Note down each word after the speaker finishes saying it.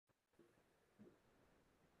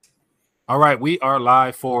All right, we are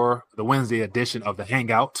live for the Wednesday edition of the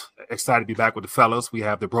Hangout. Excited to be back with the fellas. We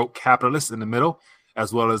have the Broke Capitalist in the middle,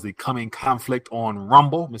 as well as the coming conflict on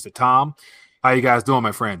Rumble, Mr. Tom. How you guys doing,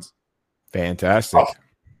 my friends? Fantastic.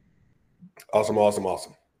 Awesome.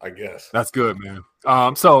 I guess. That's good,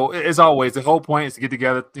 man. So as always, the whole point is to get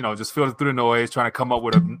together, just filter through the noise, trying to come up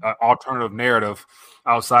with an alternative narrative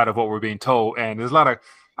outside of what we're being told. And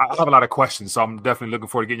I have a lot of questions, so I'm definitely looking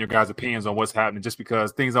forward to getting your guys' opinions on what's happening, just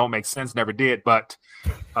because things don't make sense, never did. But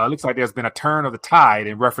it looks like there's been a turn of the tide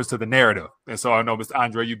in reference to the narrative. And so I know, Mr.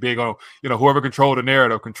 Andre, you big on, whoever controlled the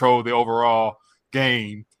narrative controlled the overall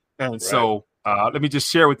game. And right. So let me just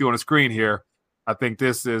share with you on the screen here. I think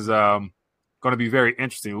this is going to be very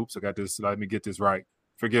interesting. Oops, I got this. Let me get this right.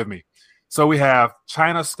 Forgive me. So we have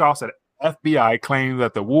China scoffs at FBI claiming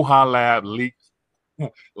that the Wuhan lab leak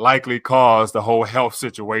likely caused the whole health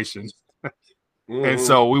situation. And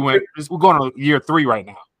so we're going on year 3 right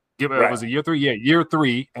now. It was a year 3. Yeah, year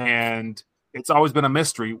 3. And it's always been a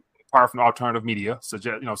mystery, apart from alternative media,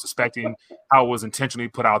 suspecting how it was intentionally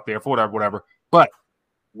put out there for whatever. But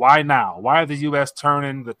why now? Why are the U.S.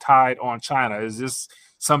 turning the tide on China? Is this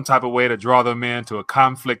some type of way to draw them into a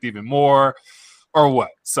conflict even more, or what?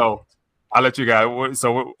 So I'll let you guys.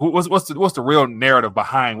 So what's the real narrative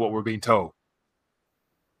behind what we're being told?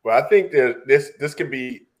 Well, I think this could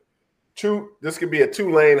be a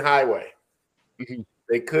 2-lane highway. Mm-hmm.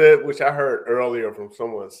 They could, which I heard earlier from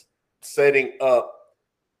someone, setting up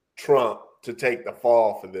Trump to take the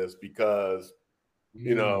fall for this because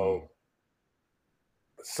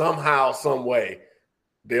somehow, some way,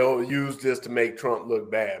 they'll use this to make Trump look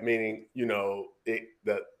bad, meaning,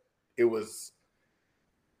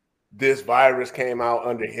 this virus came out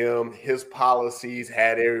under him. His policies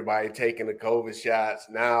had everybody taking the COVID shots.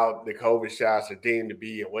 Now the COVID shots are deemed to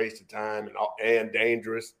be a waste of time and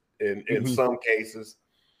dangerous in some cases.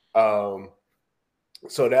 So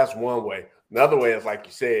that's one way. Another way is, like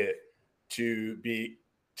you said, to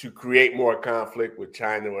create more conflict with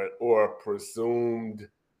China or presumed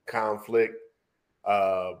conflict.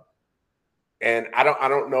 And I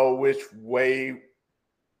don't know which way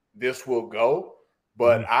this will go,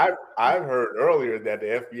 but I've heard earlier that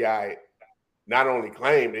the FBI not only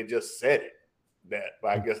claimed, they just said it. But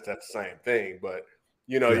I guess that's the same thing. But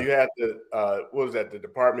you had what was that? The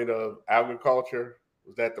Department of Agriculture?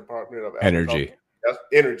 Was that Department of Energy? That's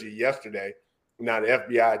Energy yesterday. Now the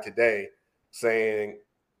FBI today saying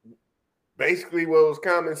basically what was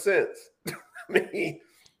common sense. I mean,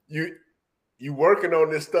 you working on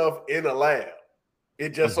this stuff in a lab.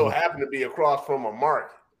 It just so happened to be across from a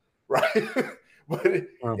market, right? But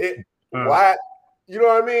why? You know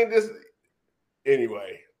what I mean?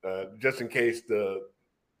 Anyway, just in case the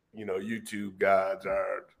YouTube gods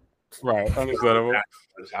are right. Understandable.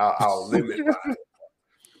 I'll limit my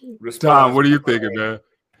response. Tom, what are you thinking, man?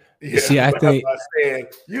 Yeah, see, I think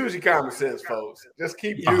use your common sense, folks. Just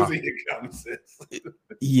keep using your common sense.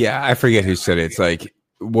 Yeah, I forget who said it. It's like,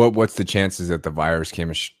 what's the chances that the virus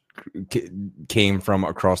came from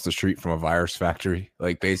across the street from a virus factory,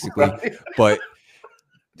 like basically? Right. But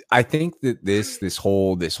I think that this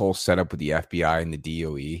whole setup with the FBI and the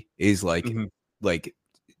DOE is like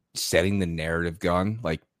setting the narrative gun,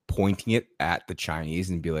 like pointing it at the Chinese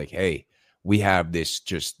and be like, hey, we have this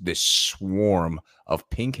swarm of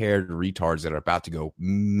pink-haired retards that are about to go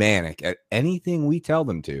manic at anything we tell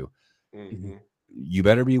them to. Mm-hmm. You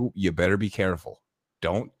better be careful.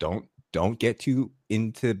 Don't get too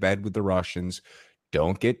into bed with the Russians.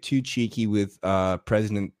 Don't get too cheeky with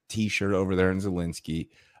President T-shirt over there in Zelensky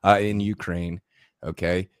in Ukraine.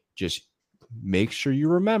 Okay, just make sure you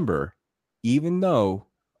remember, even though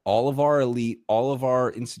all of our elite, all of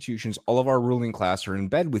our institutions, all of our ruling class are in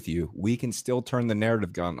bed with you, we can still turn the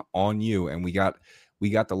narrative gun on you, and we got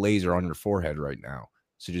the laser on your forehead right now.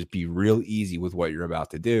 So just be real easy with what you're about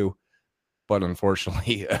to do. But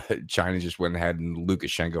unfortunately, China just went ahead and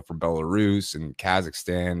Lukashenko from Belarus and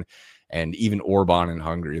Kazakhstan and even Orban in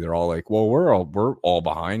Hungary. They're all like, well, we're all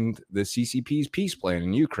behind the CCP's peace plan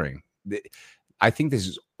in Ukraine. I think this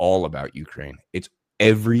is all about Ukraine.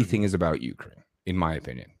 Everything is about Ukraine, in my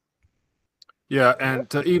opinion. Yeah, and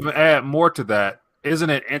to even add more to that, isn't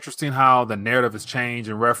it interesting how the narrative has changed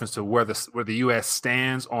in reference to where the U.S.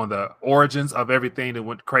 stands on the origins of everything that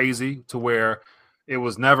went crazy, to where it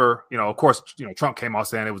was never, of course, Trump came out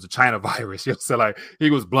saying it was a China virus. So like he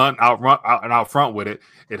was blunt out front with it.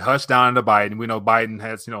 It hushed down into Biden. We know Biden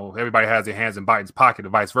has, everybody has their hands in Biden's pocket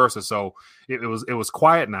and vice versa. So it was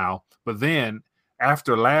quiet now. But then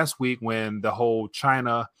after last week, when the whole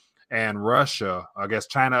China and Russia, I guess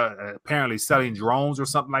China apparently selling drones or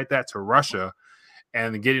something like that to Russia,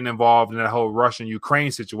 and getting involved in that whole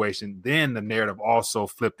Russian-Ukraine situation, then the narrative also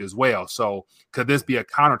flipped as well. So could this be a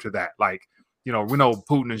counter to that? Like, we know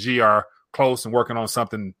Putin and Xi are close and working on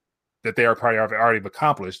something that they are probably already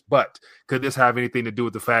accomplished, but could this have anything to do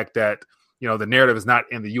with the fact that, the narrative is not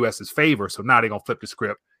in the U.S.'s favor? So now they're going to flip the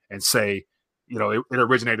script and say, it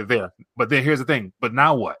originated there. But then here's the thing. But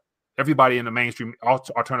now what? Everybody in the mainstream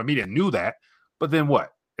alternative media knew that. But then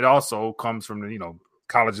what? It also comes from the,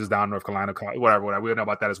 colleges down North Carolina, whatever. We don't know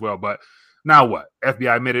about that as well. But now what?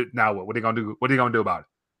 FBI admitted. Now what? What are they gonna do? What are they gonna do about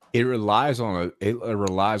it? It relies on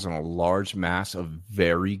a large mass of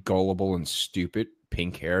very gullible and stupid,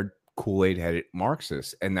 pink-haired, Kool-Aid headed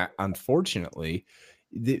Marxists, and that unfortunately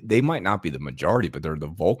they might not be the majority, but they're the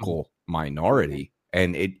vocal minority,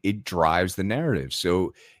 and it drives the narrative.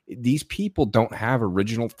 So these people don't have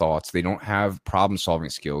original thoughts. They don't have problem-solving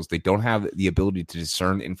skills. They don't have the ability to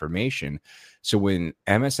discern information. So when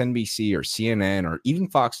MSNBC or CNN or even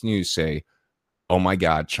Fox News say, oh my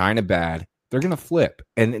God, China bad, they're going to flip.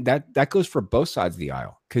 And that goes for both sides of the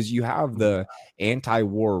aisle, because you have the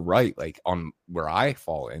anti-war right, like on where I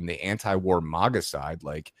fall in, the anti-war MAGA side.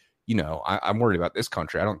 Like, I'm worried about this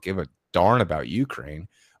country. I don't give a darn about Ukraine.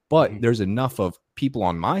 But there's enough of people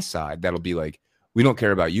on my side that'll be like, we don't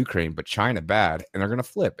care about Ukraine, but China bad, and they're going to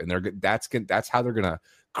flip. And that's how they're going to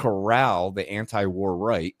corral the anti-war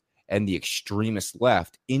right and the extremist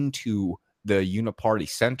left into the uniparty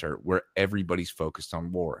center where everybody's focused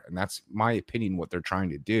on war. And that's my opinion, what they're trying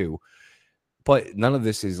to do. But none of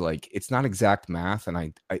this is like, it's not exact math. And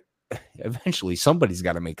I eventually somebody's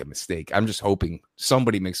got to make a mistake. I'm just hoping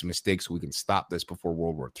somebody makes a mistake so we can stop this before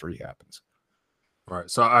World War III happens. Right.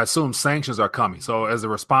 So I assume sanctions are coming. So as a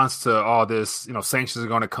response to all this, sanctions are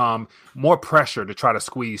going to come, more pressure to try to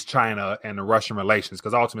squeeze China and the Russian relations,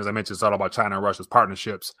 because ultimately, as I mentioned, it's all about China and Russia's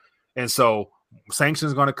partnerships. And so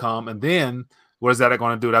sanctions are going to come. And then what is that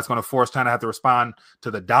going to do? That's going to force China to have to respond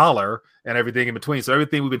to the dollar and everything in between. So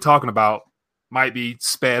everything we've been talking about might be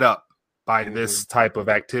sped up by this type of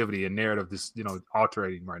activity and narrative, this,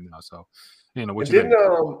 altering right now. So, what you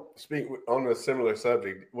didn't speak on a similar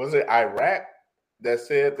subject. Was it Iraq that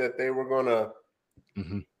said that they were going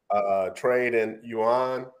to trade in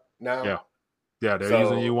yuan now? Yeah, they're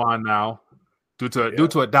using yuan now due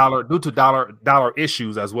to dollar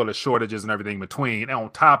issues, as well as shortages and everything in between, and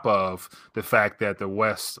on top of the fact that the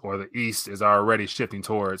West or the East is already shifting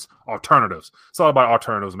towards alternatives. It's all about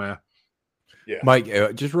alternatives, man. Yeah, Mike,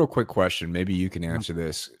 just real quick question. Maybe you can answer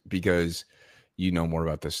this because you know more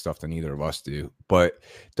about this stuff than either of us do. But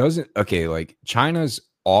like China's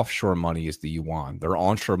offshore money is the yuan, their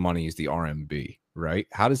onshore money is the RMB, right?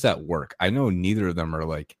 How does that work? I know neither of them are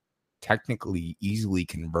like technically easily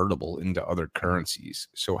convertible into other currencies.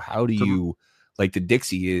 So how do you, like the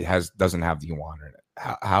Dixie doesn't have the yuan in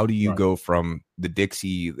it. How do you go from the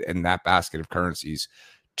Dixie and that basket of currencies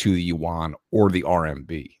to the yuan or the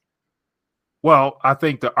RMB? Well, I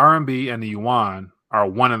think the RMB and the yuan are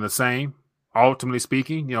one and the same. Ultimately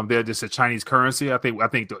speaking, they're just a Chinese currency. I think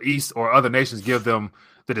the East or other nations give them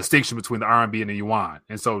the distinction between the RMB and the yuan.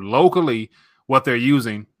 And so locally, what they're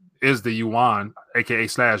using is the yuan, aka /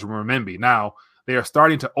 renminbi. Now they are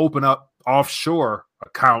starting to open up offshore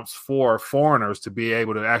accounts for foreigners to be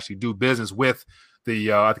able to actually do business with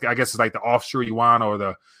the. I guess it's like the offshore yuan, or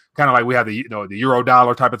the kind of like we have the the euro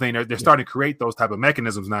dollar type of thing. They're starting to create those type of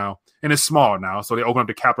mechanisms now, and it's small now. So they open up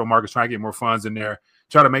the capital markets, trying to get more funds in there,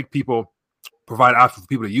 try to make people. Provide options for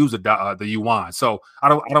people to use the yuan. So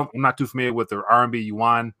I'm not too familiar with the RMB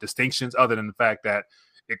yuan distinctions, other than the fact that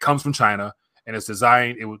it comes from China and it's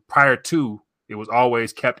designed. It was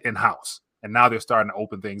always kept in house, and now they're starting to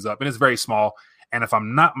open things up, and it's very small. And if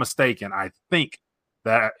I'm not mistaken, I think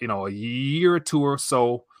that a year or two or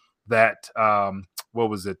so that what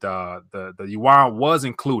was it? The yuan was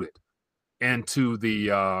included into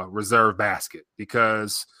the reserve basket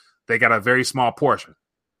because they got a very small portion.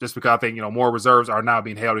 Just because I think, more reserves are now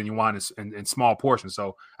being held in yuan in small portions.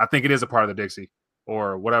 So I think it is a part of the Dixie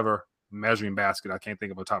or whatever measuring basket. I can't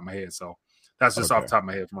think of the top of my head. So that's just off the top of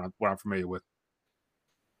my head from what I'm familiar with.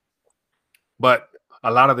 But a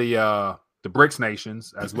lot of the BRICS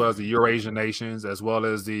nations, as well as the Eurasian nations, as well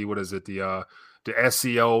as the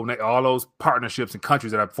SCO, all those partnerships and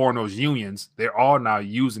countries that have formed those unions, they're all now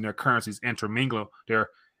using their currencies intermingle.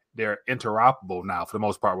 They're interoperable now for the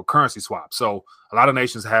most part with currency swaps. So a lot of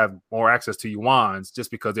nations have more access to yuans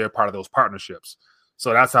just because they're part of those partnerships.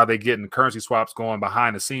 So that's how they get in currency swaps going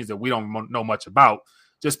behind the scenes that we don't know much about,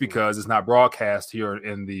 just because it's not broadcast here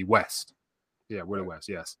in the West. Yeah, we're the West,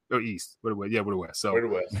 yes. Or East. We're the West. So we're the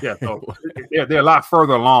West. Yeah, so they're a lot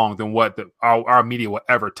further along than what our media will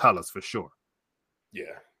ever tell us for sure. Yeah.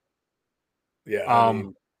 Yeah,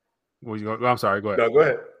 I'm sorry. Go ahead. No, go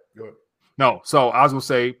ahead. Go ahead. No, so I was gonna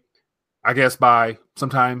say, I guess by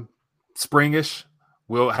sometime springish,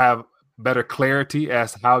 we'll have better clarity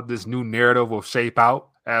as to how this new narrative will shape out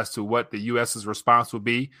as to what the U.S.'s response will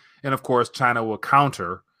be, and of course, China will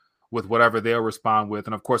counter with whatever they'll respond with,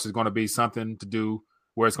 and of course, it's going to be something to do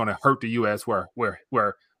where it's going to hurt the U.S. where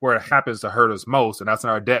it happens to hurt us most, and that's in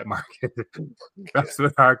our debt market. That's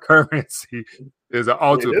in our currency is an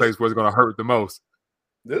ultimate place where it's going to hurt the most.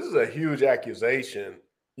 This is a huge accusation.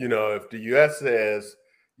 You know, if the U.S. says,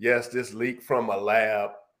 yes, this leaked from a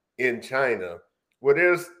lab in China, well,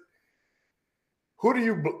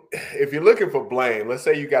 if you're looking for blame, let's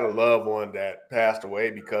say you got a loved one that passed away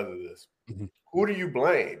because of this, mm-hmm. Who do you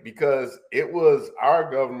blame? Because it was our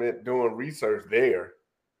government doing research there,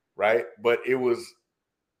 right? But it was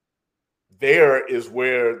there is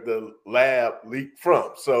where the lab leaked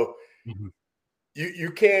from. So mm-hmm.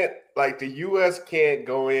 you can't, like, the U.S. can't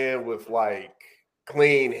go in with like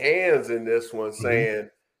clean hands in this one, mm-hmm. saying,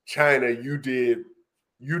 China, you did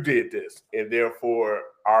this, and therefore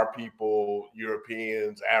our people,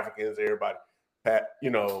 Europeans, Africans, everybody,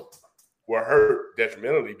 were hurt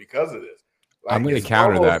detrimentally because of this. Like, I'm going to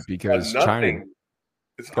counter that because China.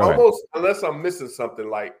 It's almost, unless I'm missing something,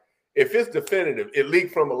 like if it's definitive, it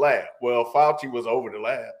leaked from a lab. Well, Fauci was over the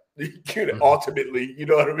lab. Ultimately, you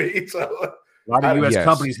know what I mean? So a lot of U.S.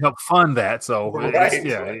 companies help fund that. So right.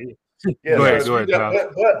 Yeah. Go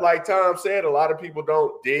ahead. But like Tom said, a lot of people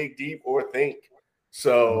don't dig deep or think.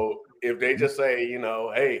 So if they just say,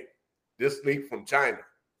 hey, this leaked from China,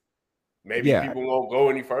 maybe people won't go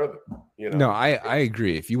any further. No, I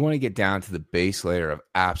agree. If you want to get down to the base layer of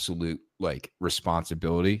absolute like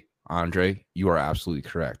responsibility, Andre, you are absolutely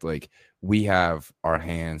correct. Like, we have our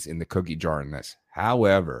hands in the cookie jar in this.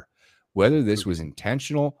 However, whether this was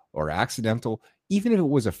intentional or accidental, even if it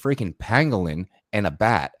was a freaking pangolin and a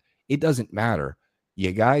bat, it doesn't matter.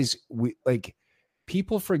 You guys,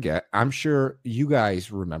 people forget. I'm sure you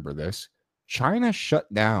guys remember this. China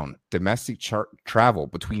shut down domestic travel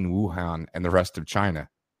between Wuhan and the rest of China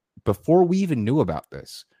before we even knew about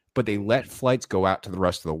this, but they let flights go out to the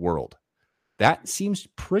rest of the world. That seems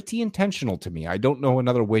pretty intentional to me. I don't know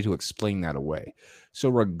another way to explain that away. So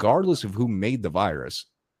regardless of who made the virus,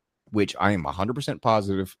 which I am 100%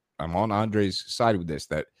 positive, I'm on Andre's side with this,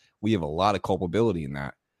 that we have a lot of culpability in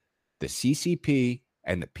that. The CCP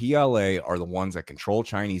and the PLA are the ones that control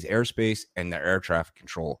Chinese airspace and their air traffic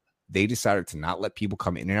control. They decided to not let people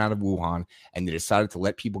come in and out of Wuhan, and they decided to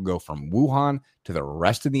let people go from Wuhan to the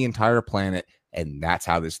rest of the entire planet, and that's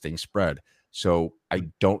how this thing spread. So I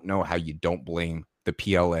don't know how you don't blame the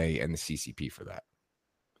PLA and the CCP for that.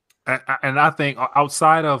 And I think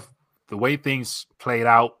outside of the way things played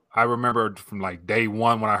out, I remember from like day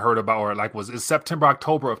one when I heard about, or like it's September,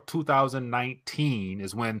 October of 2019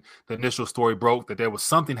 is when the initial story broke that there was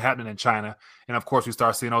something happening in China. And of course we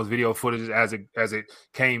start seeing those video footage as it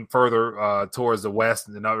came further towards the West.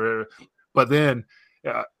 But then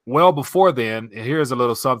well before then, and here's a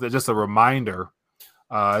little something, just a reminder.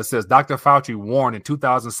 It says Dr. Fauci warned in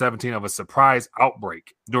 2017 of a surprise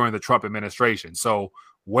outbreak during the Trump administration. So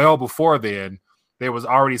well before then, there was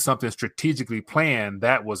already something strategically planned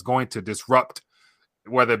that was going to disrupt,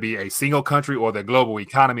 whether it be a single country or the global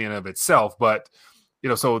economy in of itself. But,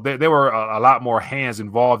 so there were a lot more hands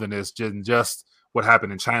involved in this than just what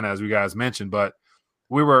happened in China, as we guys mentioned. But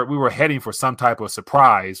we were heading for some type of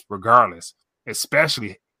surprise regardless,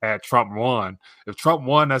 especially had Trump won. If Trump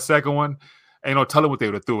won that second one, ain't no telling what they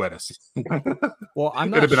would have threw at us. Well,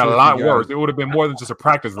 I'm not it'd have been a lot worse. It would have been more than just a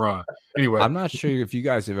practice run. Anyway, I'm not sure if you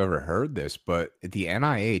guys have ever heard this, but the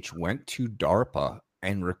NIH went to DARPA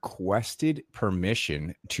and requested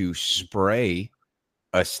permission to spray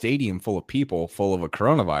a stadium full of people full of a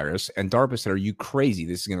coronavirus. And DARPA said, "Are you crazy?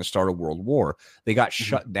 This is going to start a world war." They got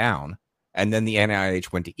shut down. And then the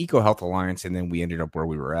NIH went to EcoHealth Alliance, and then we ended up where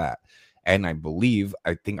we were at. And I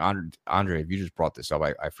think Andre, if you just brought this up,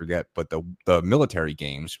 I forget, but the military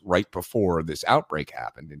games right before this outbreak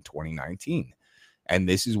happened in 2019. And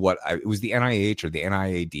this is it was the NIH or the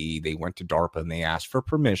NIAD. They went to DARPA and they asked for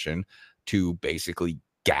permission to basically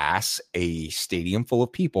gas a stadium full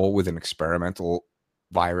of people with an experimental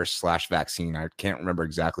virus/vaccine. I can't remember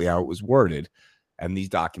exactly how it was worded. And these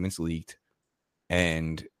documents leaked.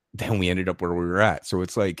 And then we ended up where we were at. So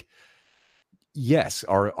it's like, yes,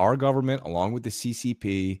 our government, along with the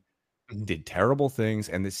CCP, did terrible things,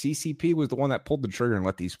 and the CCP was the one that pulled the trigger and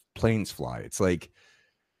let these planes fly. It's like,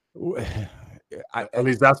 at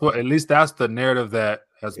least that's the narrative that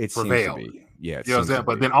has prevailed. Yeah, you know what I'm saying.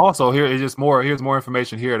 But then also here's more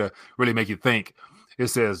information here to really make you think. It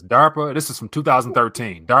says DARPA, this is from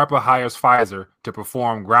 2013. DARPA hires Pfizer to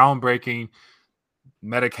perform groundbreaking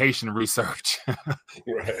medication research.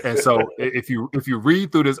 Right. And so if you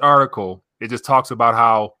read through this article, it just talks about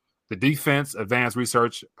how the Defense Advanced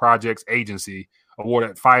Research Projects Agency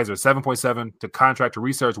awarded Pfizer 7.7 to contract to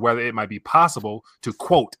research whether it might be possible to,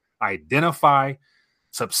 quote, identify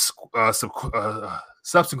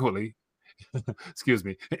subsequently excuse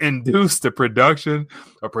me, induce the production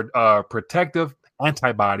of protective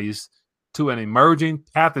antibodies to an emerging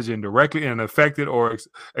pathogen directly in an affected or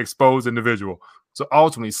exposed individual. So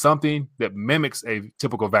ultimately, something that mimics a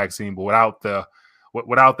typical vaccine, but without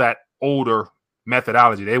that older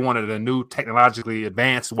methodology. They wanted a new technologically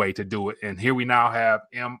advanced way to do it, and here we now have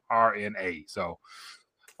mRNA. So,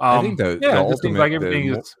 I think it just seems like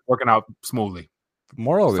everything is working out smoothly.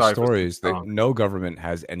 Moral of the story is that no government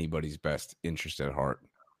has anybody's best interest at heart.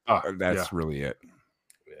 That's really it.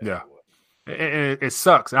 Yeah. It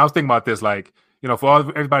sucks. And I was thinking about this, like, for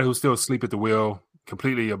everybody who's still asleep at the wheel,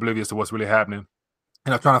 completely oblivious to what's really happening,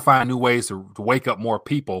 and I'm trying to find new ways to wake up more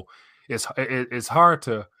people. It's hard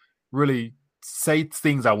to really say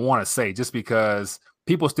things I want to say just because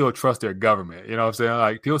people still trust their government. You know what I'm saying?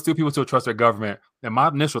 Like people still trust their government. And my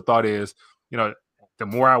initial thought is, the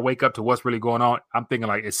more I wake up to what's really going on, I'm thinking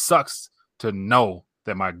like it sucks to know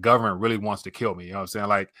that my government really wants to kill me. You know what I'm saying?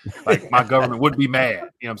 Like my government would be mad, you know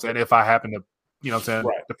what I'm saying, if I happen to,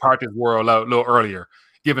 depart this world a little earlier,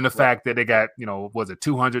 given the fact that they got, was it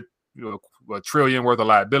 200 trillion worth of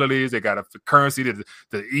liabilities. They got a currency that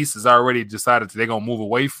the East has already decided that they're going to move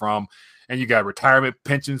away from. And you got retirement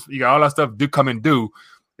pensions. You got all that stuff coming due.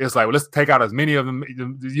 It's like, well, let's take out as many of them,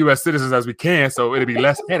 the U.S. citizens as we can, so it'll be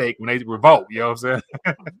less headache when they revolt. You know what I'm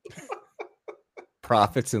saying?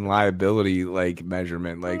 Profits and liability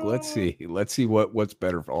measurement. Let's see what's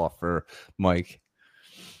better off for Mike.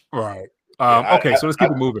 Right. Okay, so let's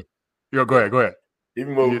keep it moving. Go ahead.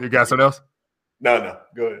 Even move. You got something else? No.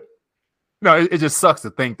 Go ahead. No, it just sucks to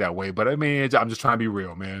think that way, but I mean, I'm just trying to be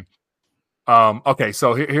real, man. Okay,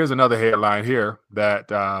 so here's another headline here that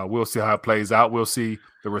we'll see how it plays out. We'll see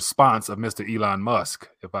the response of Mr. Elon Musk,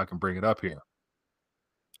 if I can bring it up here.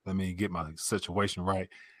 Let me get my situation right.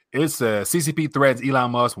 It says CCP threatens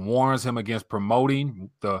Elon Musk, warns him against promoting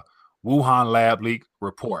the Wuhan lab leak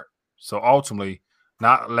report. So ultimately,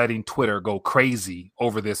 not letting Twitter go crazy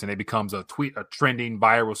over this, and it becomes a trending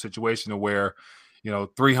viral situation where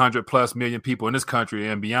 300 plus million people in this country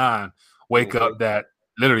and beyond wake up that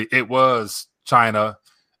literally it was China.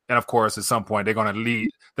 And of course, at some point, they're going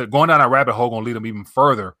going down a rabbit hole going to lead them even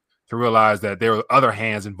further to realize that there are other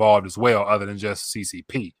hands involved as well, other than just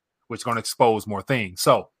CCP, which is going to expose more things.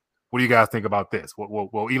 So what do you guys think about this?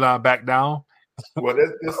 Will Elon back down? Well,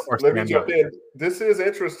 let me jump in. This is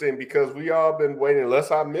interesting because we all been waiting.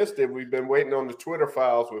 Unless I missed it, we've been waiting on the Twitter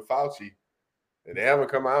files with Fauci, and they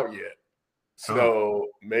haven't come out yet. So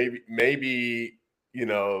maybe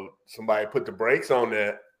somebody put the brakes on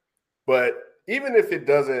that. But even if it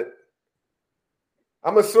doesn't,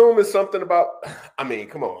 I'm assuming something about. I mean,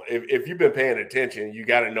 come on. If you've been paying attention, you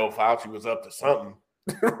got to know Fauci was up to something,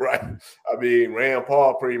 right? I mean, Rand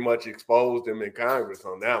Paul pretty much exposed him in Congress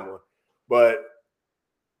on that one. But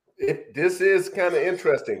this is kind of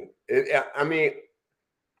interesting. I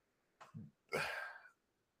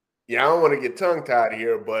don't want to get tongue-tied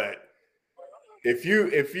here, but if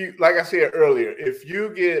you like I said earlier, if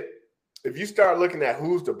you start looking at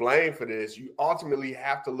who's to blame for this, you ultimately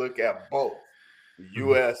have to look at both the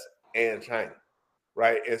U.S. and China,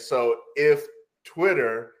 right? And so if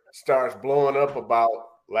Twitter starts blowing up about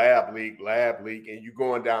lab leak, and you're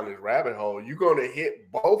going down this rabbit hole, you're going to hit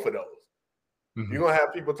both of those. Mm-hmm. You're going to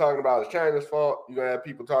have people talking about it's China's fault. You're going to have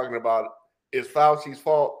people talking about it's Fauci's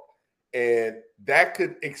fault. And that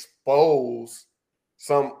could expose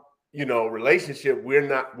some, relationship we're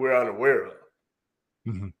unaware of.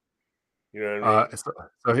 Mm-hmm. You know what I mean?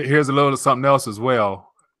 So here's a little something else as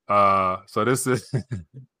well. So this is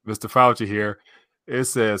Mr. Fauci here. It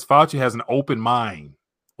says Fauci has an open mind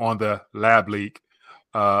on the lab leak.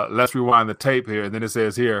 Let's rewind the tape here. And then it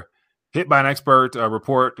says here, hit by an expert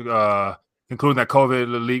report concluding that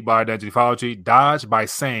COVID leaked by Anthony Fauci, dodged by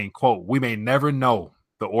saying, quote, we may never know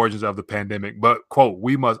the origins of the pandemic, but, quote,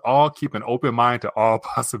 we must all keep an open mind to all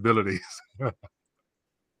possibilities.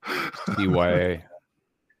 DYA.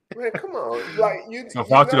 Man, come on. So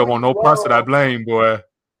Fauci don't want no person I blame, boy.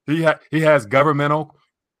 He has governmental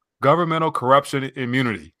corruption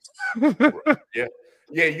immunity.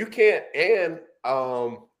 Yeah, you can't. And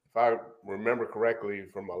if I remember correctly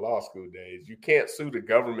from my law school days, you can't sue the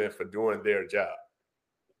government for doing their job.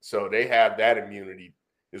 So they have that immunity.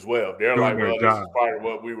 as well. They're doing like, their well, this is job. part of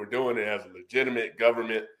what we were doing. It has a legitimate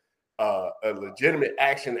government, a legitimate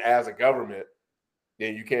action as a government.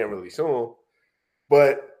 Then you can't really sue them.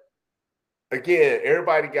 But again,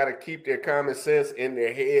 everybody got to keep their common sense in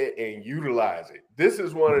their head and utilize it. This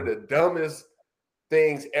is one of the dumbest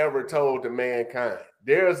things ever told to mankind.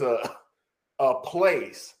 There's a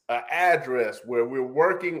place, an address where we're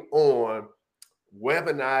working on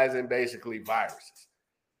weaponizing basically viruses.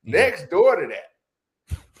 Next door to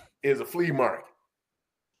that is a flea market.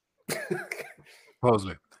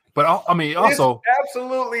 Supposedly. But I mean, also, it's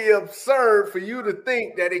absolutely absurd for you to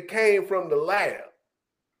think that it came from the lab.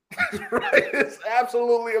 Right? It's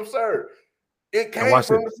absolutely absurd. It came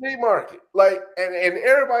from the flea market. Like, and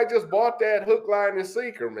everybody just bought that hook, line, and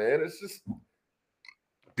sinker, man. It's just.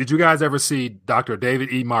 Did you guys ever see Dr.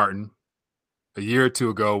 David E. Martin a year or two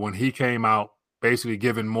ago when he came out basically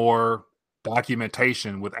giving more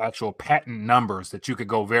documentation with actual patent numbers that you could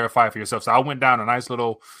go verify for yourself? So I went down a nice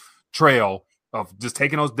little trail of just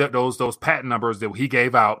taking those patent numbers that he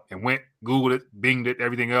gave out and went, Googled it, Binged it,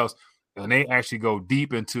 everything else. And they actually go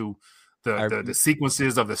deep into the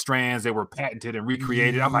sequences of the strands that were patented and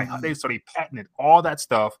recreated. I'm like, they patented all that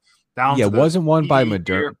stuff down. Yeah, wasn't one by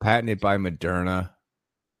Moderna, patented by Moderna?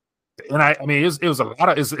 And I mean, it was a lot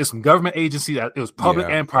of it's some government agencies. It was public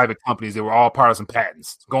and private companies. They were all part of some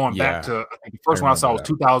patents going back to, I think the first one I saw was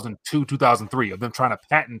 2002, 2003 of them trying to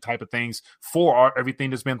patent type of things for everything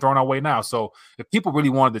that's been thrown our way now. So if people really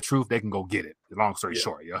wanted the truth, they can go get it. Long story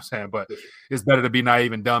short, you know what I'm saying? But it's better to be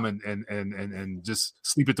naive and dumb and just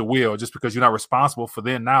sleep at the wheel just because you're not responsible for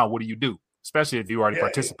then. Now, what do you do? Especially if you already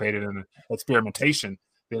participated in experimentation,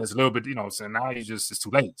 then it's a little bit, so now it's too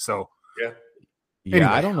late. So yeah,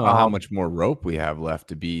 anyway, I don't know how much more rope we have left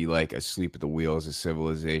to be like asleep at the wheel as a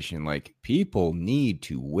civilization. Like, people need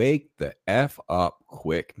to wake the F up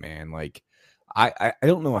quick, man. Like, I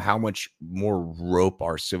don't know how much more rope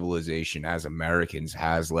our civilization as Americans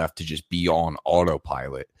has left to just be on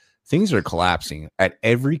autopilot. Things are collapsing at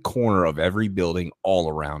every corner of every building all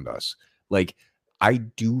around us. Like, I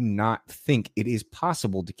do not think it is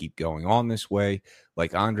possible to keep going on this way.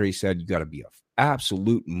 Like Andre said, you got to be an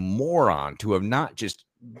absolute moron to have not just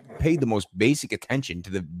paid the most basic attention to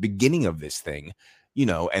the beginning of this thing,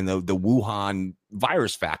 and the Wuhan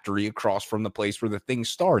virus factory across from the place where the thing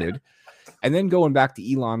started. And then going back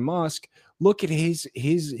to Elon Musk, look at his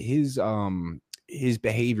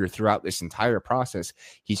behavior throughout this entire process.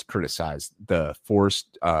 He's criticized the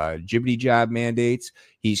forced jibbity jab mandates.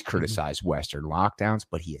 He's criticized Western lockdowns,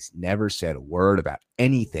 but he has never said a word about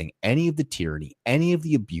anything, any of the tyranny, any of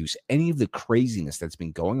the abuse, any of the craziness that's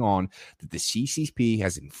been going on that the CCP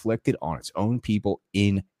has inflicted on its own people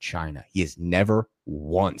in China. He has never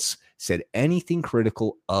once said anything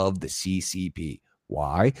critical of the CCP.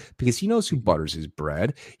 Why? Because he knows who butters his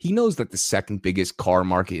bread. He knows that the second biggest car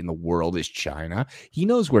market in the world is China. He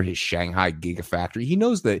knows where his Shanghai Gigafactory. He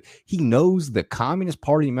knows the Communist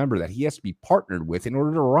Party member that he has to be partnered with in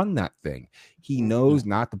order to run that thing. He knows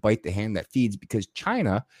not to bite the hand that feeds, because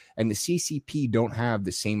China and the CCP don't have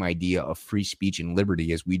the same idea of free speech and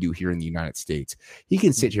liberty as we do here in the United States. He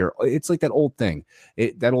can sit here. It's like that old thing,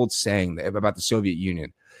 that old saying about the Soviet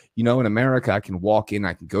Union. In America, I can walk in,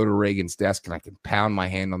 I can go to Reagan's desk, and I can pound my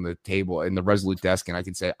hand on the table in the Resolute desk, and I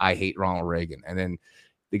can say, I hate Ronald Reagan. And then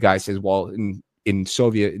the guy says, well, in the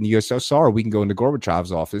USSR, we can go into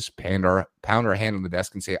Gorbachev's office, pound our hand on the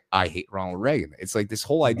desk, and say, I hate Ronald Reagan. It's like this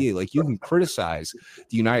whole idea, like, you can criticize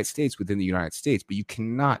the United States within the United States, but you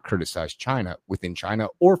cannot criticize China within China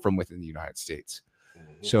or from within the United States.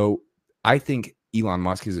 Mm-hmm. So I think Elon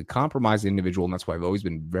Musk is a compromised individual, and that's why I've always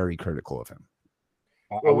been very critical of him.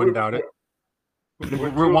 I wouldn't doubt it.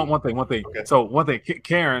 One thing. Okay. So one thing,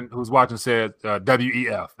 Karen, who's watching, said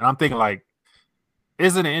WEF, and I'm thinking, like,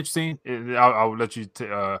 isn't it interesting? I'll let you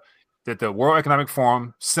that the World Economic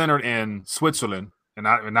Forum, centered in Switzerland and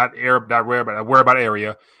not Arab, not whereabout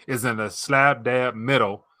area, is in the slab dab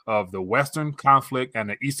middle of the Western conflict and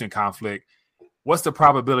the Eastern conflict. What's the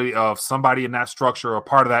probability of somebody in that structure or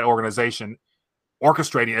part of that organization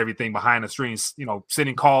orchestrating everything behind the scenes,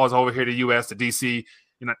 sending calls over here to U.S., to D.C.,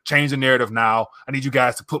 change the narrative now. I need you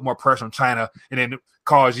guys to put more pressure on China, and then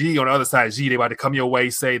cause Xi on the other side. Xi, they about to come your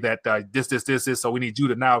way, say that this. So we need you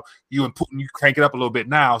to now, you and Putin, you crank it up a little bit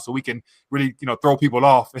now so we can really, throw people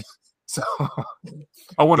off. So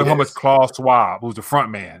I wonder how much Klaus Schwab, who's the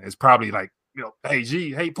front man, is probably like, hey,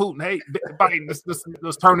 Xi, hey, Putin, hey, Biden,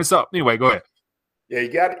 let's turn this up. Anyway, go ahead.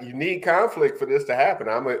 Yeah, you need conflict for this to happen.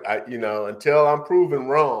 Until I'm proven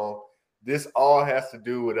wrong, this all has to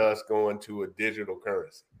do with us going to a digital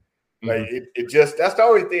currency. Like, it just, that's the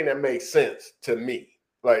only thing that makes sense to me.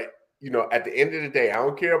 Like, at the end of the day, I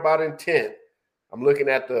don't care about intent. I'm looking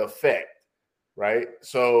at the effect, right?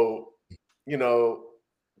 So,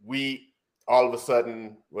 we all of a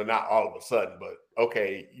sudden, well, not all of a sudden, but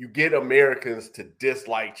okay, you get Americans to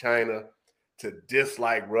dislike China, to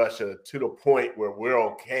dislike Russia to the point where we're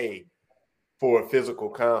okay for a physical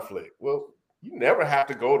conflict. Well, you never have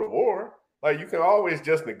to go to war. Like, you can always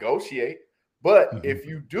just negotiate. But if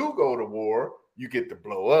you do go to war, you get to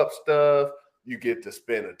blow up stuff. You get to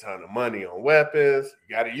spend a ton of money on weapons.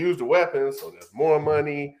 You got to use the weapons, so there's more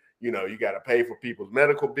money. You got to pay for people's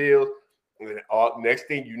medical bills. And next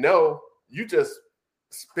thing you know, you just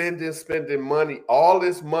spending money, all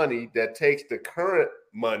this money that takes the current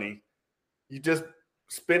money, you just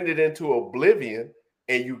spend it into oblivion,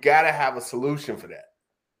 and you got to have a solution for that.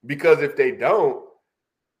 Because if they don't,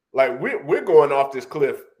 like, we're going off this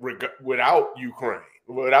cliff without Ukraine,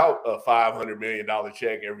 without a $500 million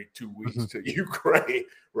check every 2 weeks to Ukraine,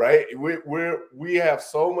 right? We have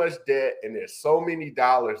so much debt, and there's so many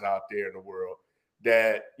dollars out there in the world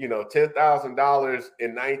that, $10,000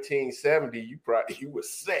 in 1970, you were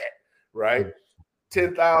set, right?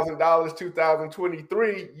 $10,000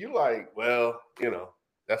 2023, you like, well,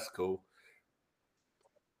 that's cool.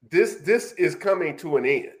 This is coming to an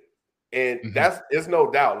end. And it's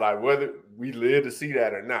no doubt, like, whether we live to see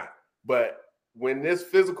that or not. But when this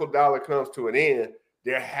physical dollar comes to an end,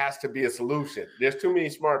 there has to be a solution. There's too many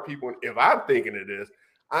smart people. If I'm thinking of this,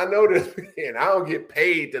 I know this, and I don't get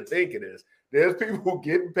paid to think of this. There's people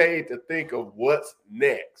getting paid to think of what's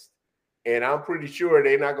next. And I'm pretty sure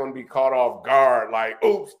they're not going to be caught off guard like,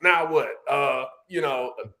 oops, now what?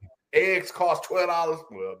 Eggs cost $12.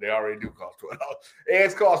 Well, they already do cost $12.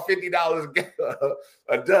 Eggs cost $50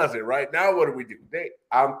 a dozen, right? Now what do we do?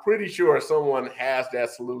 I'm pretty sure someone has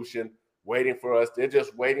that solution waiting for us. They're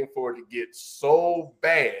just waiting for it to get so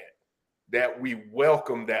bad that we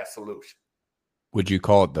welcome that solution. Would you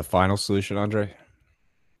call it the final solution, Andre?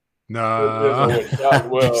 No.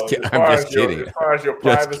 Well, I'm just kidding. As far as your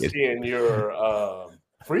privacy and your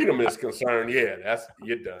freedom is concerned, yeah,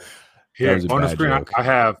 you're done. Here on the screen, I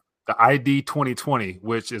have the ID 2020,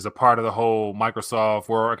 which is a part of the whole Microsoft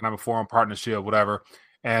World Economic Forum partnership, whatever.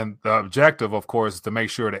 And the objective, of course, is to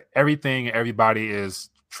make sure that everything and everybody is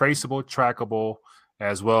traceable, trackable,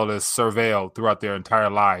 as well as surveilled throughout their entire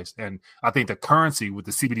lives. And I think the currency with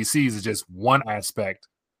the CBDCs is just one aspect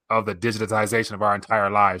of the digitization of our entire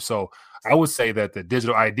lives. So I would say that the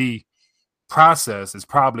digital ID process is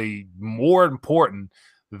probably more important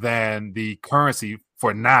than the currency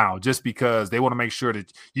for now, just because they want to make sure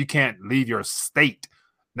that you can't leave your state,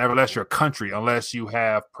 nevertheless your country, unless you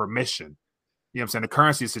have permission. You know what I'm saying? The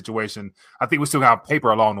currency situation, I think we still have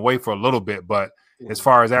paper along the way for a little bit, but as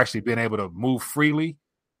far as actually being able to move freely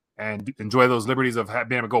and enjoy those liberties of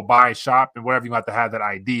being able to go buy, shop, and whatever, you have to have that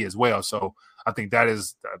ID as well. So I think that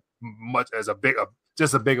is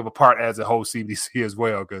just as big of a part as the whole CBDC as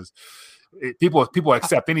well, because people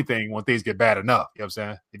accept anything when things get bad enough. You know what I'm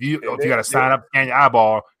saying? If you got to sign up, scan your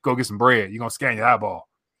eyeball, go get some bread, you're going to scan your eyeball.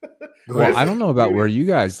 Well, I don't know about where you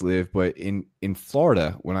guys live, but in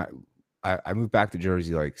Florida, when I moved back to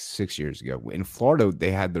Jersey like 6 years ago, in Florida,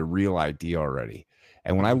 they had the Real ID already.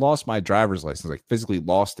 And when I lost my driver's license, like physically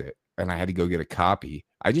lost it, and I had to go get a copy,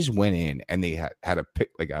 I just went in and they had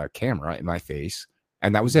a camera in my face,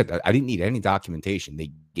 and that was it. I didn't need any documentation.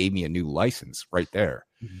 They gave me a new license right there.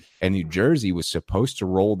 And New Jersey was supposed to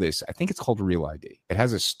roll this. I think it's called Real ID. It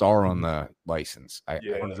has a star on the license. I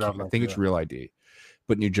think it's Real ID.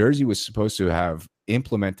 But New Jersey was supposed to have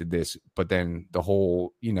implemented this, but then the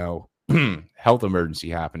whole, health emergency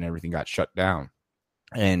happened. Everything got shut down.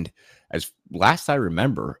 And as last I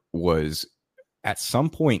remember was at some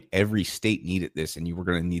point, every state needed this, and you were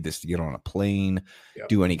going to need this to get on a plane,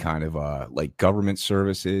 do any kind of like government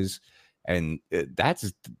services. And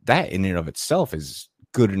that in and of itself is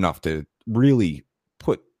good enough to really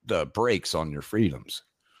put the brakes on your freedoms.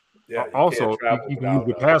 Yeah. Also, you can use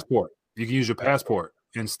your passport. You can use your passport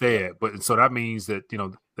instead. But so that means that,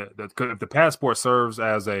 if the passport serves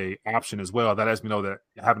as a option as well, that lets me know that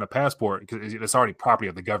having a passport, because it's already property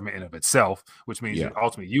of the government in of itself, which means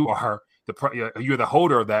ultimately you're the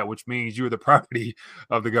holder of that, which means you're the property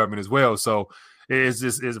of the government as well. So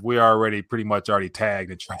we are already pretty much already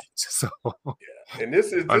tagged and tracked. So and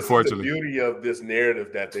this is the beauty of this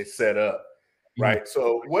narrative that they set up, right?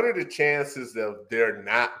 So what are the chances of there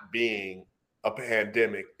not being a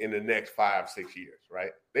pandemic in the next 5-6 years,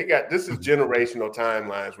 right? This is generational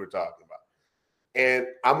timelines we're talking about. And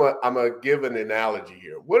I'm a give an analogy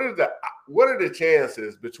here. What are the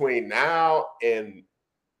chances between now and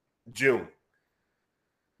June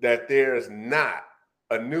that there's not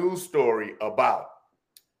a news story about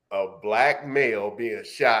a black male being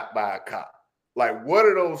shot by a cop. Like, what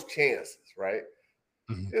are those chances, right?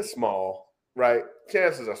 Mm-hmm. It's small, right?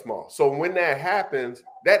 Chances are small. So when that happens,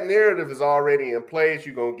 that narrative is already in place.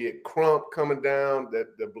 You're going to get Crump coming down,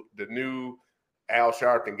 the new Al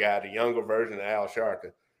Sharpton guy, the younger version of Al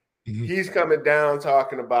Sharpton. Mm-hmm. He's coming down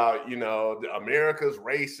talking about, America's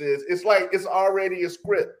racist. It's like it's already a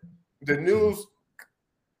script. The news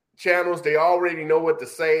channels, they already know what to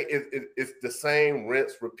say. It's the same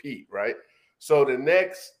rinse, repeat, right? So the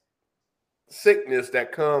next sickness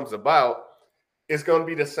that comes about, it's going to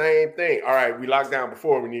be the same thing. All right, we locked down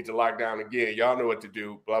before, we need to lock down again. Y'all know what to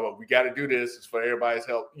do, blah, blah. We got to do this. It's for everybody's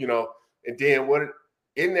help, And then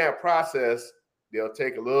in that process, they'll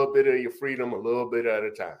take a little bit of your freedom a little bit at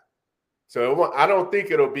a time. So I don't think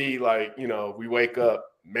it'll be like, we wake up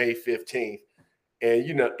May 15th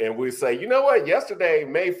and we say, you know what, yesterday,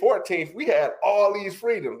 May 14th, we had all these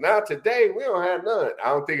freedoms. Now today, we don't have none. I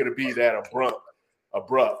don't think it'll be that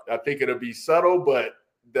abrupt. I think it'll be subtle, but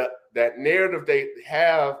that narrative they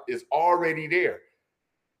have is already there.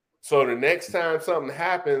 So the next time something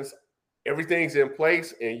happens, everything's in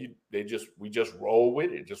place and we just roll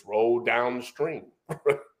with it, just roll down the stream.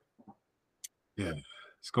 Yeah.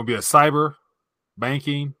 It's going to be a cyber,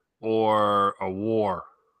 banking, or a war.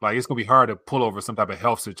 Like, it's going to be hard to pull over some type of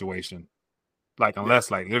health situation. Like,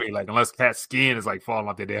 unless Cat's skin is, like, falling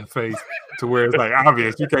off their damn face to where it's, like,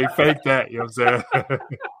 obvious. You can't fake that. You know what I'm saying?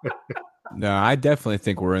 No, I definitely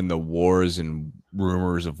think we're in the wars and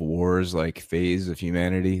rumors of wars, like, phase of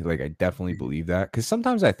humanity. Like, I definitely believe that. Because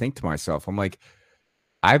sometimes I think to myself, I'm like,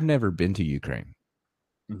 I've never been to Ukraine.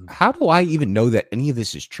 How do I even know that any of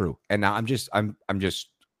this is true? And now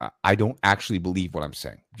I don't actually believe what I'm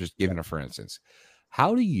saying. Just giving a for instance.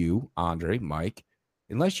 How do you, Andre, Mike,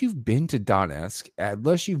 unless you've been to Donetsk,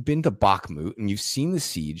 unless you've been to Bakhmut and you've seen the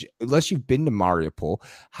siege, unless you've been to Mariupol,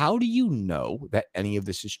 how do you know that any of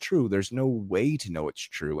this is true? There's no way to know it's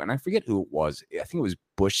true. And I forget who it was. I think it was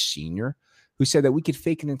Bush Sr. who said that we could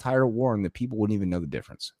fake an entire war and the people wouldn't even know the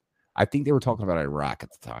difference. I think they were talking about Iraq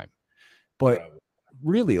at the time. But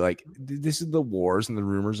really, like, this is the wars and the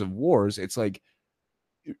rumors of wars. It's like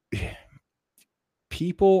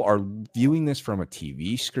people are viewing this from a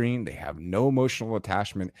TV screen. They have no emotional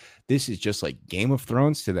attachment. This is just like Game of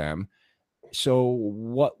Thrones to them. So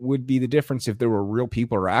what would be the difference if there were real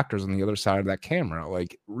people or actors on the other side of that camera?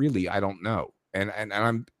 Like, really, I don't know. And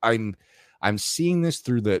I'm seeing this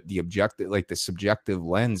through the objective, like the subjective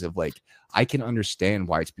lens of like, I can understand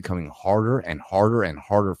why it's becoming harder and harder and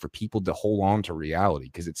harder for people to hold on to reality,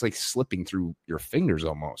 because it's like slipping through your fingers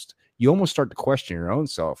almost. You almost start to question your own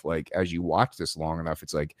self. Like, as you watch this long enough,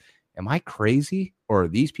 it's like, am I crazy? Or are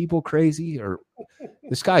these people crazy? Or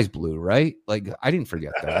the sky's blue, right? Like, I didn't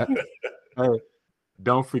forget that.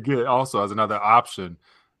 Don't forget also, as another option,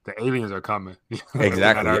 the aliens are coming.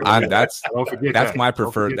 Exactly. That's my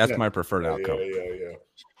preferred. That's my preferred outcome.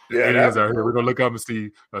 The aliens are here. We're gonna look up and see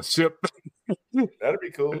a ship. That'd be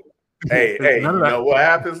cool. Hey, you know what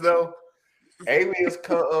happens though? Aliens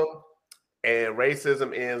come and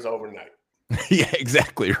racism ends overnight. Yeah,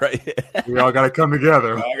 exactly right. We all got to come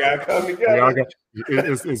together.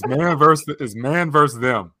 It's man versus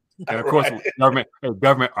them. And of course,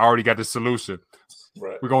 government already got the solution.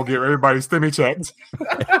 Right. We're gonna give everybody stimmy checks.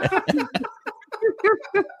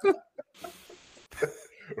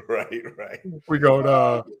 Right. We're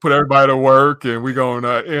gonna put everybody to work, and we're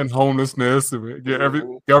gonna end homelessness. And every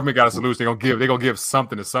government got a solution. They're gonna give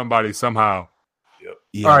something to somebody somehow. Yep.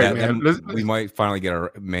 Yeah, all right, man. We might finally get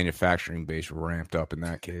our manufacturing base ramped up in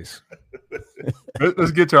that case.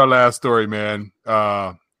 Let's get to our last story, man.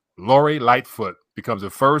 Lori Lightfoot becomes the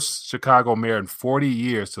first Chicago mayor in 40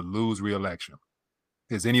 years to lose re-election.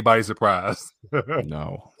 Is anybody surprised?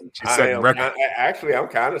 No. Actually, I'm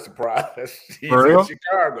kind of surprised. She's in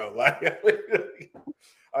Chicago.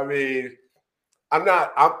 I mean,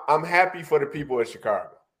 I'm happy for the people in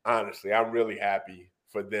Chicago. Honestly, I'm really happy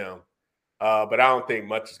for them. But I don't think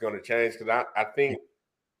much is going to change because I think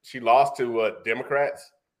she lost to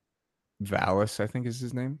Democrats. Vallis, I think is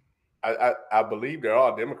his name. I believe they're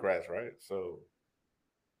all Democrats, right? So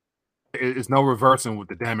it's no reversing with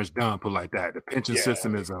the damage done, put like that. The pension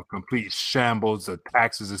system is a complete shambles. The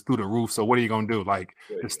taxes is through the roof. So what are you going to do? Like,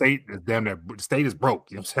 the state is the state is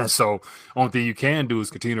broke. You know what I'm saying? So only thing you can do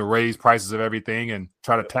is continue to raise prices of everything and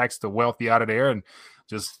try to tax the wealthy out of there. And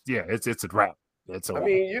just, it's a wrap.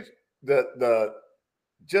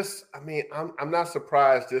 I'm not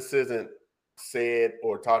surprised this isn't said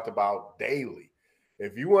or talked about daily.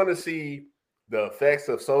 If you want to see the effects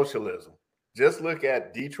of socialism, just look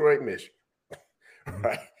at Detroit, Michigan,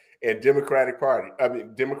 right? and Democratic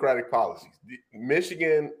policies.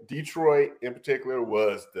 Michigan, Detroit in particular,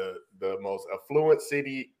 was the most affluent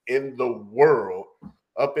city in the world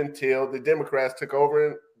up until the Democrats took over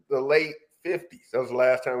in the late 50s. That was the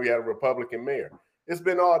last time we had a Republican mayor. It's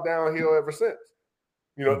been all downhill ever since.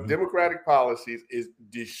 Democratic policies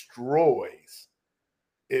destroys.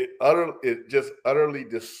 It just utterly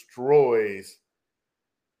destroys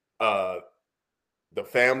the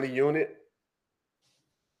family unit,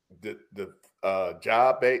 the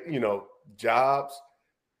job, jobs.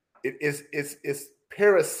 It's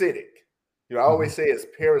parasitic. I always say it's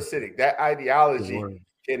parasitic. That ideology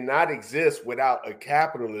cannot exist without a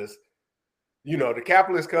capitalist. The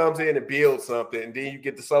capitalist comes in and builds something, and then you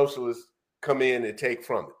get the socialists come in and take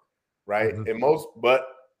from it, right? And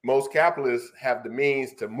most capitalists have the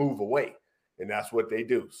means to move away, and that's what they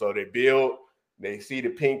do. So they build. They see the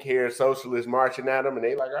pink-haired socialists marching at them, and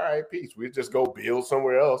they like, all right, peace. We'll just go build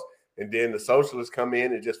somewhere else. And then the socialists come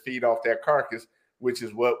in and just feed off that carcass, which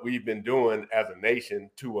is what we've been doing as a nation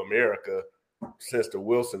to America since the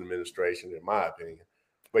Wilson administration, in my opinion.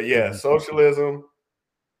 But yeah, socialism.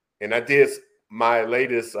 And my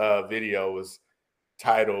latest video was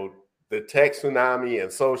titled "The Tech Tsunami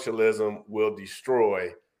and Socialism Will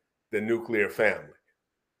Destroy the Nuclear Family."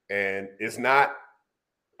 And it's not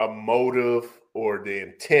a motive or the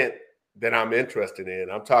intent that I'm interested in.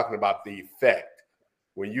 I'm talking about the effect.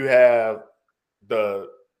 When you have the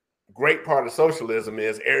great part of socialism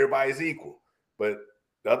is everybody's equal. But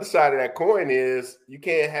the other side of that coin is you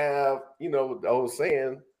can't have, the old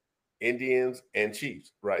saying, Indians and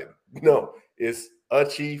chiefs, right? No, it's a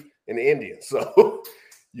chief and Indian. So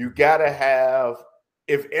you got to have,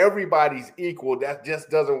 if everybody's equal, that just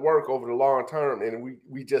doesn't work over the long term. And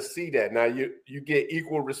we just see that. Now you get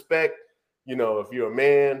equal respect. If you're a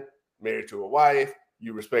man married to a wife,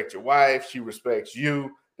 you respect your wife, she respects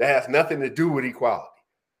you. That has nothing to do with equality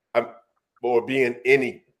or being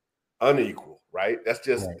unequal, right? That's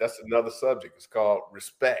another subject. It's called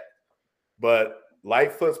respect. But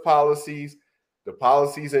Lightfoot's policies, the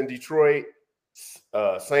policies in Detroit,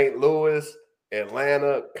 St. Louis,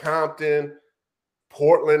 Atlanta, Compton,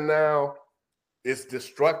 Portland now, it's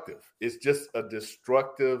destructive. It's just a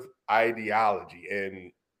destructive ideology.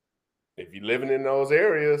 And if you're living in those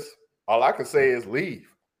areas, all I can say is leave.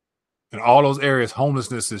 In all those areas,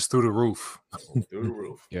 homelessness is through the roof. Through the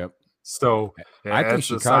roof. Yep. So I think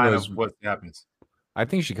Chicago's what happens. I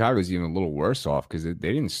think Chicago's even a little worse off because they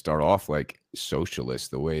didn't start off like socialists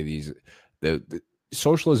the way the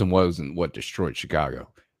socialism wasn't what destroyed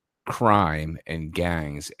Chicago. Crime and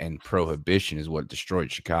gangs and prohibition is what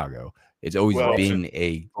destroyed Chicago. It's always been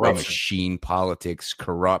a machine politics,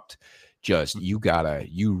 corrupt. Just you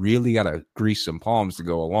really gotta grease some palms to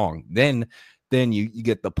go along. Then you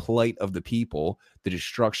get the plight of the people, the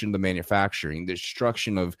destruction of the manufacturing, the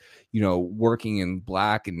destruction of working in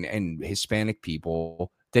Black and Hispanic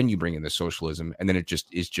people. Then you bring in the socialism, and then it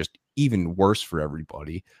just is just even worse for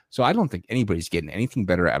everybody. So I don't think anybody's getting anything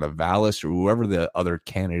better out of Vallis or whoever the other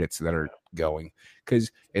candidates that are going,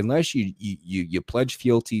 because unless you pledge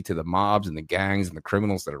fealty to the mobs and the gangs and the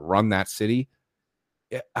criminals that run that city,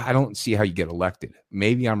 I don't see how you get elected.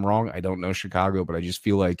 Maybe I'm wrong. I don't know Chicago, but I just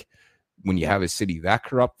feel like when you have a city that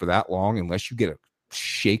corrupt for that long, unless you get a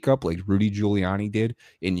shakeup like Rudy Giuliani did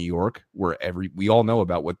in New York, where we all know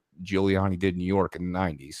about what Giuliani did in New York in the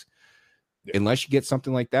 90s. Yeah. Unless you get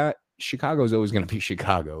something like that, Chicago's always going to be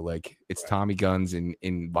Chicago. Like it's Tommy guns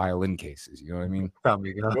in violin cases. You know what I mean?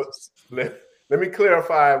 Tommy guns. Let me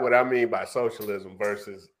clarify what I mean by socialism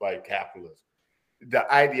versus like capitalism.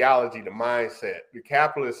 The ideology, the mindset. The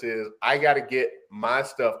capitalist is I got to get my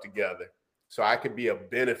stuff together so I can be a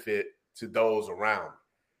benefit to those around me.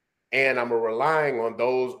 And I'm relying on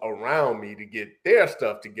those around me to get their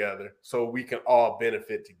stuff together so we can all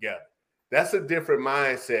benefit together. That's a different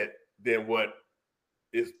mindset than what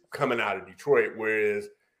is coming out of Detroit, whereas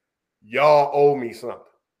y'all owe me something,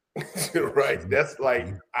 right? That's like,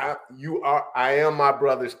 I am my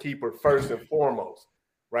brother's keeper first and foremost,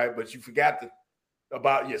 right? But you forgot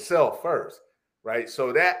about yourself first, right?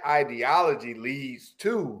 So that ideology leads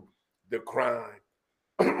to the crime,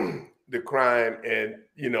 and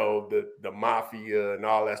the mafia and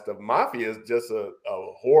all that stuff. Mafia is just a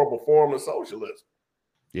horrible form of socialism.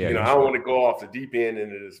 Yeah, I don't want to go off the deep end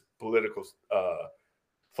into this political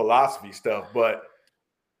philosophy stuff, but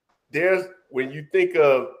when you think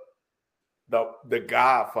of the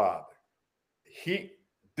Godfather,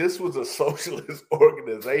 this was a socialist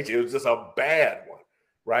organization. It was just a bad one,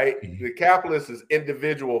 right? Mm-hmm. The capitalist is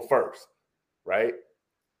individual first, right?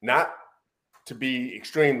 Not to be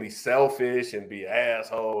extremely selfish and be an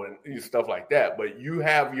asshole and stuff like that. But you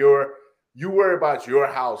worry about your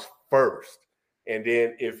house first. And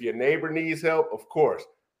then if your neighbor needs help, of course.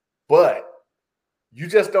 But you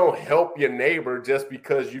just don't help your neighbor just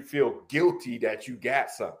because you feel guilty that you got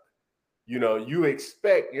something. You know, you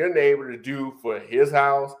expect your neighbor to do for his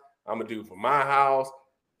house, I'm going to do for my house.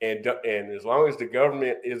 And as long as the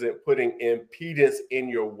government isn't putting impedance in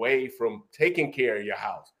your way from taking care of your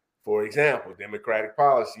house, for example, Democratic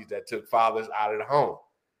policies that took fathers out of the home,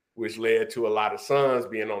 which led to a lot of sons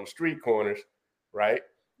being on the street corners, right?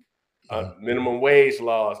 Minimum wage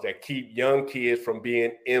laws that keep young kids from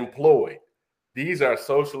being employed. These are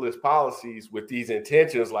socialist policies with these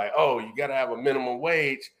intentions like, oh, you got to have a minimum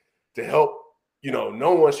wage to help, you know,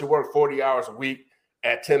 no one should work 40 hours a week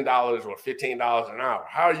at $10 or $15 an hour.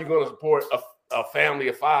 How are you going to support a family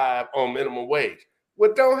of 5 on minimum wage?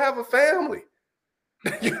 Well, don't have a family.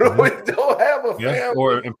 You know, don't have a family.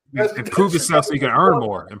 Or improve yourself so you can earn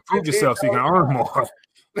more. Improve yourself so you can earn more.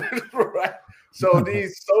 Right. So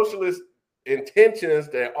these socialist intentions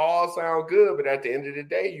that all sound good, but at the end of the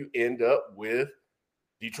day, you end up with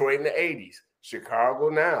Detroit in the 80s, Chicago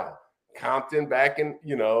now, Compton back in,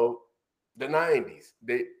 you know, the 90s.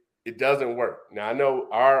 It doesn't work. Now, I know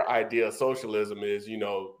our idea of socialism is, you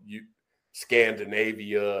know,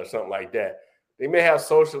 Scandinavia or something like that. They may have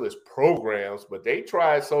socialist programs, but they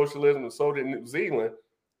tried socialism and so did New Zealand,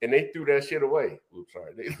 and they threw that shit away. Oops,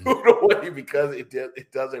 sorry. They threw it away because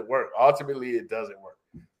it doesn't work. Ultimately, it doesn't work.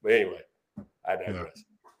 But anyway, I digress.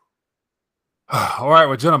 All right,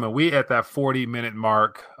 well, gentlemen, we at that 40-minute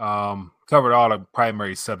mark covered all the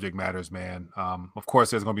primary subject matters, man. Of course,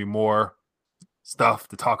 there's going to be more stuff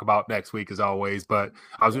to talk about next week, as always. But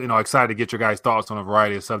I was, excited to get your guys' thoughts on a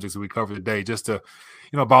variety of subjects that we covered today, just to,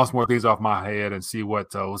 bounce more things off my head and see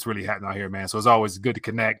what's really happening out here, man. So it's always good to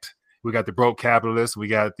connect. We got the Broke Capitalist. We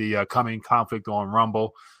got the coming conflict on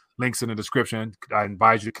Rumble. Links in the description. I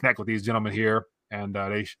invite you to connect with these gentlemen here, and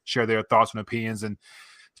they share their thoughts and opinions and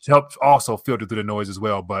to help also filter through the noise as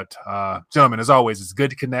well. But gentlemen, as always, it's good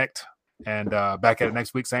to connect, and back at it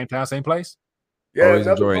next week, same time, same place. Yeah, always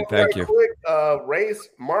enjoying. Thank you. Quick, Race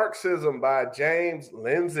Marxism by James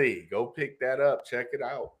Lindsay. Go pick that up. Check it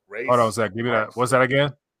out. Hold on a sec. Give me that. What's that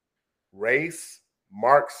again? Race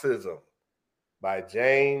Marxism by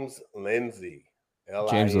James Lindsay.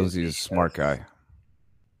 James Lindsay is a smart guy.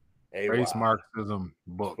 Race Marxism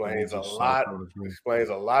book explains a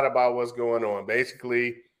lot about what's going on.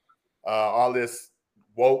 Basically, all this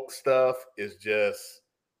woke stuff is just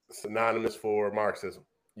synonymous for Marxism.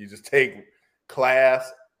 You just take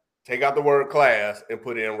out the word class and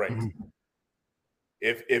put in race.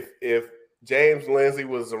 If James Lindsay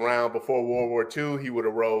was around before World War II, he would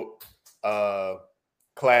have wrote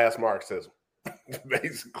class Marxism.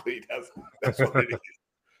 Basically, that's what it is.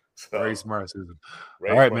 So, Race Marxism.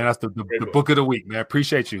 All right, man. That's the book of the week, man.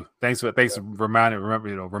 Appreciate you. Thanks for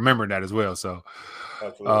remembering that as well. So,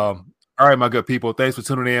 all right, my good people. Thanks for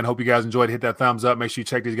tuning in. Hope you guys enjoyed. Hit that thumbs up. Make sure you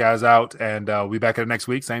check these guys out, and we'll be back at it next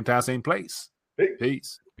week, same time, same place.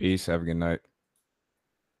 Peace. Peace. Have a good night.